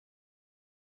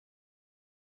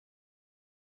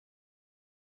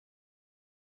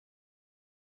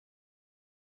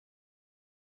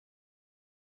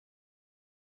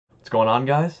going on,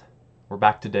 guys? We're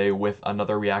back today with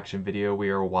another reaction video. We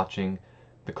are watching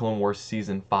the Clone Wars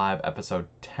Season 5, Episode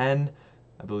 10.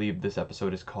 I believe this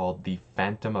episode is called The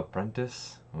Phantom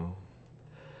Apprentice.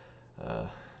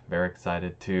 Very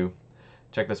excited to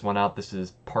check this one out. This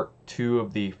is part 2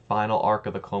 of the final arc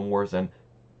of the Clone Wars, and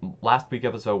last week's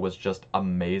episode was just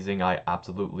amazing. I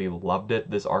absolutely loved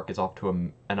it. This arc is off to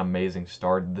an amazing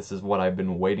start. This is what I've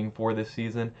been waiting for this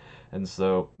season, and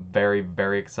so very,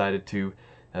 very excited to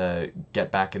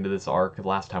get back into this arc.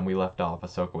 Last time we left off,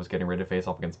 Ahsoka was getting ready to face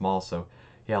off against Maul, so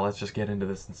yeah, let's just get into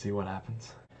this and see what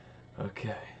happens.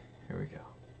 Okay, here we go.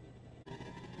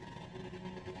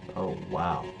 Oh,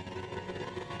 wow.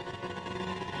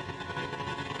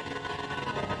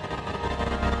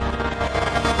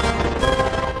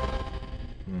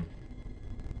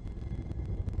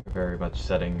 Very much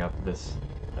setting up this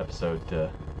episode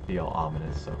to feel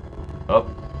ominous, so...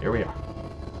 Oh, here we are.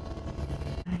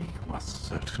 He was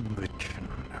certain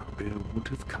that Bill would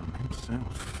have come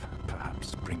himself,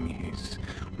 perhaps bring his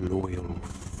loyal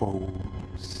foe,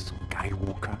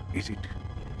 Skywalker, is it?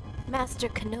 Master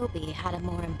Kenobi had a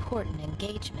more important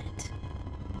engagement.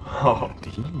 Oh.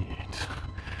 Indeed.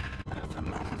 The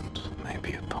moment may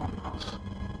be upon us.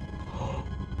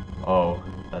 Oh,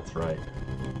 that's right.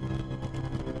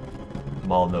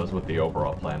 Maul knows what the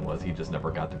overall plan was, he just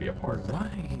never got to be a part of it. Why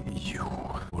you,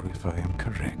 or if I am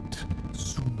correct,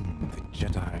 soon the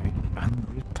Jedi and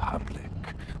the Republic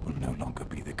will no longer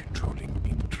be the controlling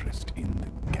interest in the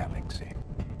galaxy.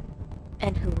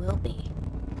 And who will be?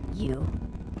 You?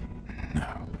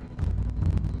 No.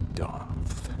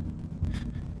 Darth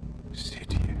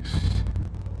Sidious.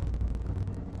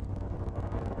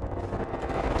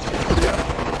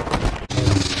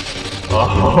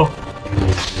 Oh!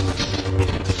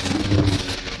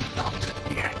 Not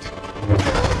yet.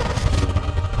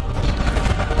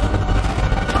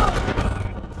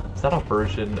 Is that a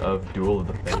version of Duel of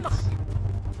the Fates?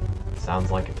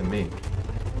 Sounds like it to me. Is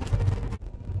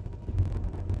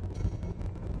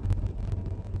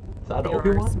that There are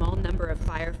Obi-Wan? a small number of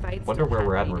firefights. Wonder where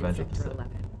we're at in happening Revenge of the Sector Sith.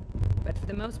 11. But for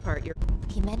the most part, you're...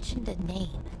 He mentioned a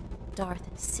name.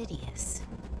 Darth Sidious.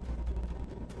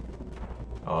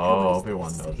 Oh, Who is Obi-Wan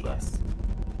this knows that. Sidious?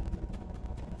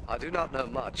 I do not know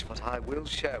much, but I will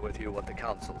share with you what the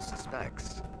Council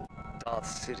suspects. Darth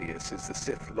Sidious is the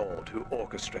Sith Lord who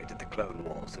orchestrated the Clone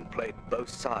Wars and played both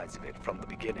sides of it from the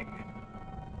beginning.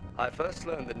 I first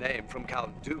learned the name from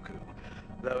Count Dooku,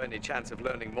 though any chance of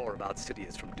learning more about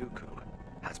Sidious from Dooku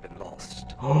has been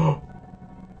lost.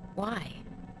 Why?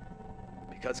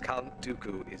 Because Count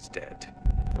Dooku is dead.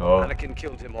 Oh. Anakin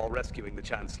killed him while rescuing the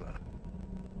Chancellor.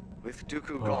 With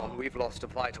Dooku gone, we've lost a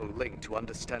vital link to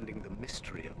understanding the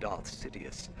mystery of Darth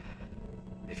Sidious.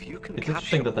 If you can It's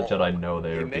capture interesting that the Maul, Jedi know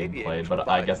they you are may being be able played, to but I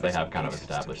provide guess they missing have kind of pieces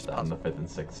to established this that in the puzzle. 5th and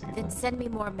 6th season. Then send me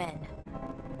more men.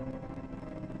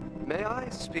 May I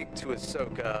speak to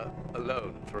Ahsoka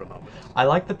alone for a moment? I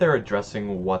like that they're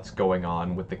addressing what's going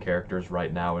on with the characters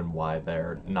right now and why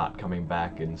they're not coming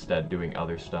back, instead doing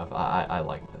other stuff. I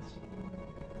like this.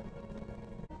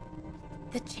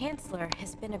 The Chancellor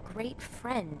has been a great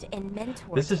friend and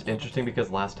mentor. This is to interesting Anakin.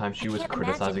 because last time she I was can't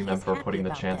criticizing imagine them he's for happy putting the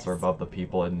about Chancellor this. above the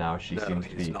people, and now she No, seems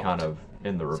to he's be not. kind of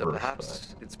in the So reverse.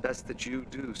 perhaps it's best that you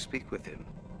do speak with him.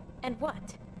 And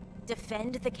what?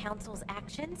 Defend the Council's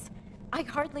actions? I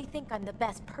hardly think I'm the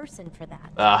best person for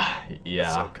that.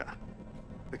 Yeah. Ahsoka.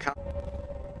 The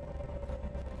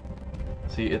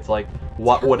See, it's like,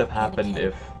 what Tell would have happened Anakin.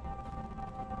 if...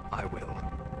 I will.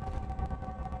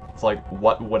 It's like,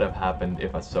 what would have happened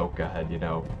if Ahsoka had, you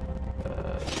know,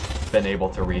 been able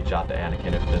to reach out to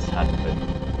Anakin if this hadn't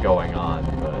been going on,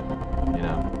 but, you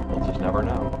know, we'll just never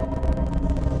know.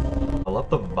 I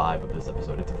love the vibe of this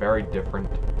episode. It's very different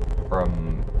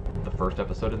from the first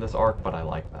episode in this arc, but I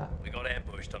like that. We got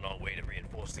ambushed on our way to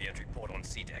reinforce the entry port on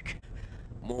C-Deck.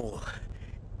 Maul,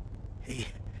 he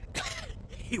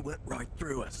went right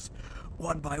through us,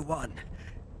 one by one.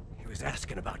 He was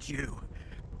asking about you.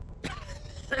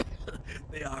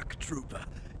 The ARC trooper,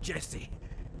 Jesse.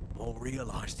 Maul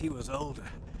realized he was older.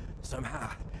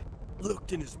 Somehow,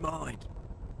 looked in his mind.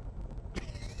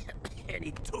 And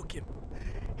he took him.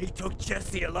 He took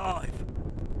Jesse alive.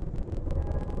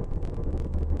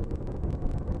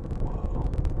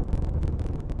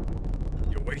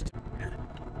 You're wasting...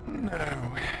 No,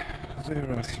 there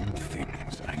are some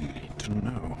things I need to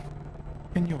know,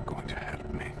 and you're going to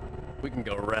help me. We can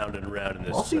go round and round in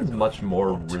this Maul seems circle much if you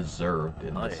more want. reserved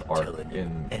in I this ain't arc telling you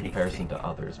in comparison anything. to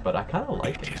others, but I kind of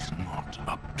like It it. is not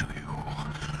up to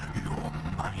you. Your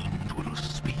mind will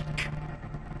speak,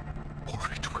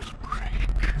 or it will break.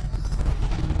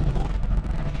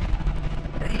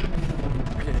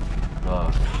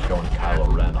 Going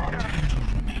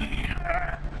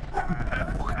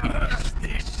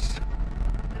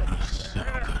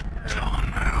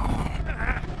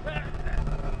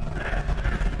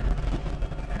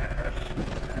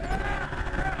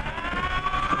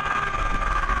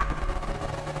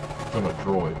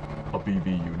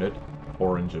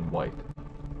orange and white.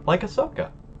 Like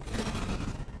Ahsoka.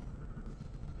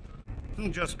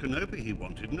 Just Kenobi he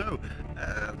wanted, no.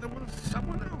 There was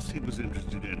someone else he was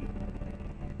interested in.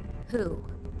 Who?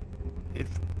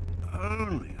 If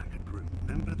only I could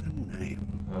remember the name.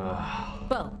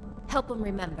 Bo, help him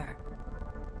remember.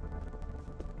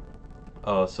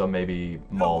 Oh, so maybe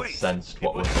Maul wait. sensed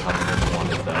what was coming and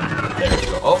wanted them. There we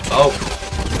go. Oh!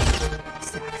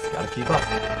 Gotta keep up.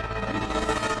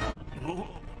 Maul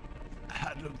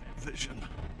had a vision,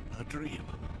 a dream.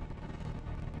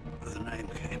 The name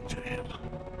came to him.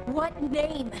 What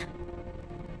name?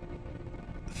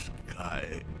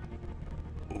 Skywalker.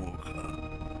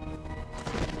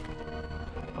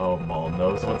 Oh, Maul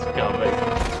knows what's coming.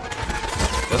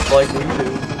 Just like we do.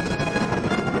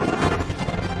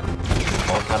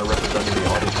 Maul kind of representing the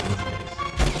audience in this case.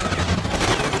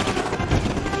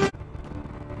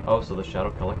 Oh, so the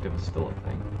Shadow Collective is still a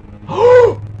thing.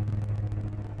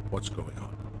 What's going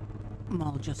on?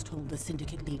 Maul just told the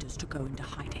Syndicate leaders to go into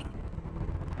hiding.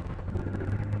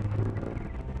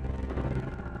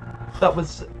 That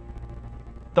was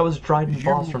Dryden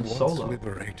Voss from You Solo. once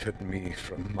liberated me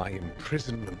from my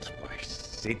imprisonment by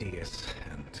Sidious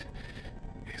and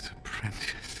his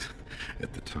apprentice.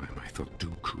 At the time, I thought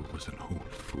Dooku was an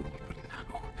old fool, but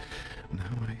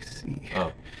now I see.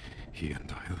 Oh. He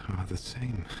and I are the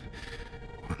same.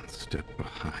 One step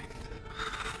behind.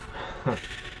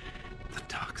 The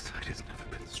dark side has never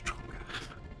been stronger.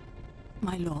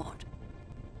 My lord,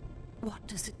 what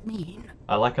does it mean?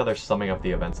 I like how they're summing up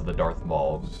the events of the Darth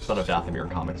Maul, Son of Dathomir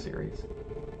comic series.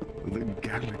 The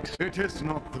galaxy. It is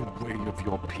not the way of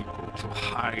your people to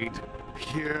hide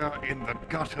here in the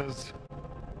gutters.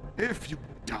 If you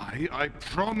die, I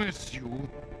promise you,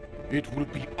 it will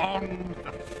be on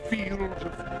the field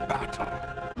of battle.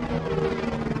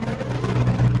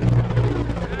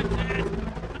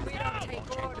 We don't take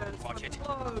orders from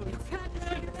clothes. You can't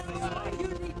you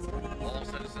need to... All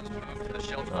citizens move to the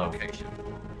shelter Oh. location.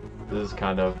 This is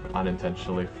kind of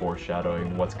unintentionally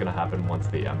foreshadowing what's going to happen once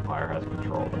the Empire has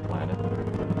control of the planet.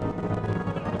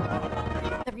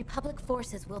 The Republic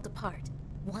forces will depart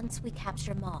once we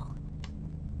capture Maul.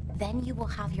 Then you will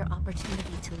have your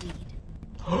opportunity to lead.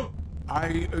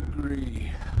 I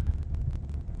agree.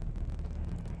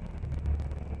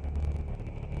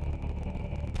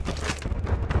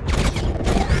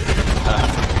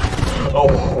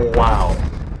 Oh, wow.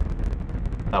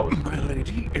 That was... My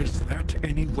lady, is that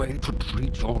any way to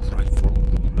treat your rightful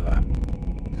ruler?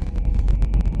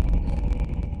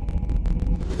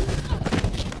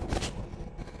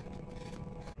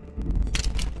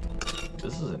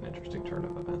 This is an interesting turn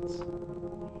of events.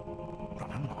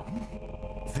 Run along.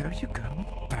 There you go.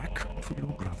 Back for your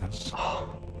brothers.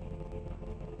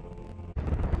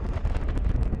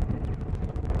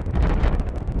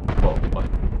 Well, what?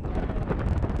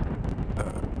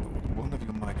 One of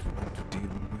you might want to deal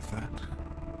with that.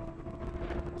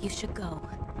 You should go.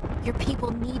 Your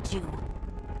people need you.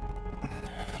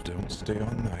 Don't stay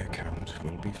on my account.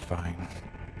 We'll be fine.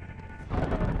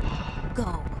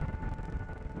 Go.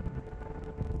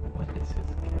 What is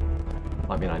his game?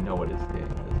 I mean, I know what his game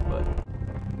is, but...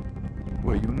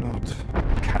 Were you not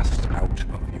cast out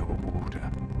of your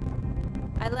order?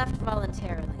 I left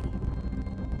voluntarily.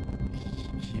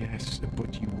 Yes,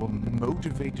 but you were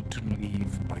motivated to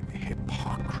leave by the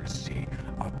hypocrisy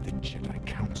of the Jedi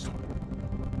Council.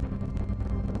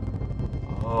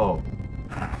 Oh.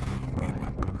 We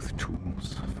were both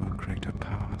tools for greater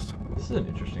powers. This is an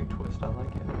interesting twist. I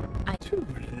like it. Too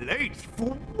late?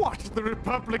 For what? The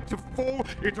Republic to fall?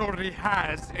 It already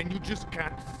has, and you just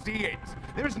can't see it.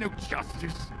 There's no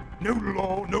justice, no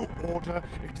law, no order,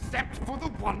 except for the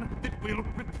one that will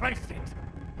replace it.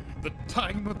 The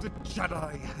time of the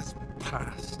Jedi has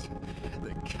passed.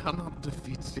 They cannot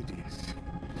defeat Sidious.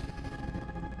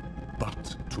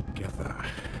 But together,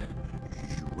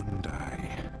 you and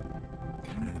I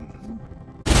can.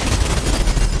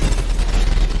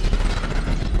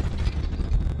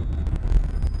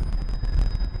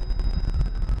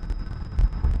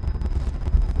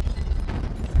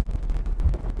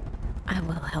 I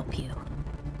will help you.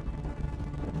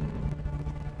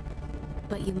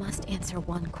 But you must answer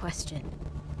one question.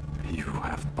 You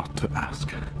have but to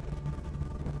ask.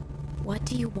 What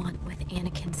do you want with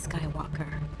Anakin Skywalker?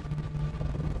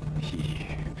 He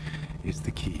is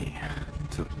the key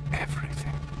to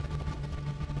everything.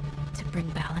 To bring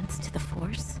balance to the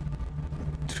Force?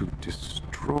 To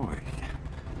destroy.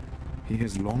 He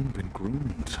has long been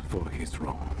groomed for his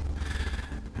role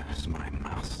as my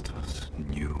master's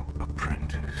new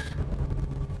apprentice.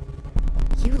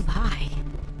 You lie.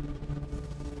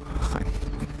 I'm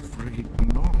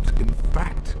afraid not. In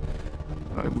fact,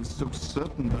 I would was so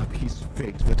certain of his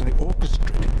fate that I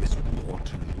orchestrated this war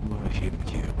to lure him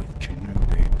here with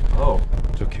Kenobi. Oh.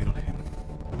 To kill him,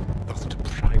 thus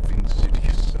depriving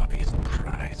Sidious of his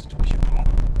prized pupil.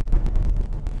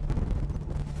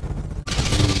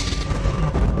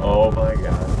 Oh my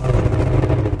god.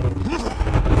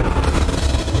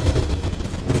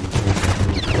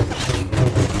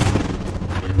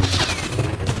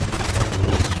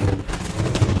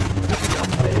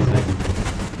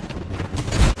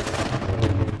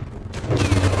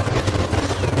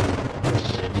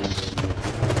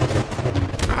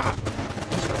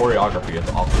 Choreography is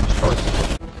off the charts.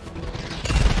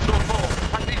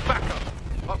 I need backup.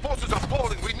 Our forces are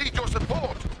falling. We need your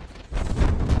support.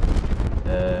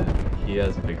 He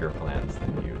has bigger plans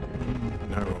than you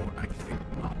do. No, I think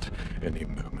not. Any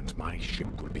moment my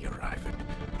ship will be arriving.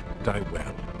 Die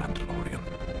well, Mandalorian.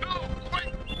 No,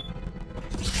 wait!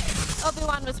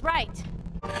 Obi-Wan was right.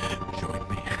 Join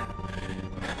me.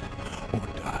 Or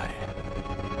die.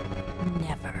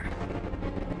 Never.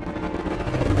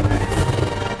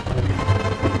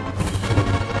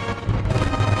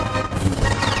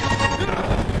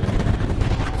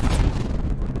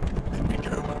 Let me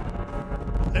go.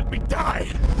 Let me die.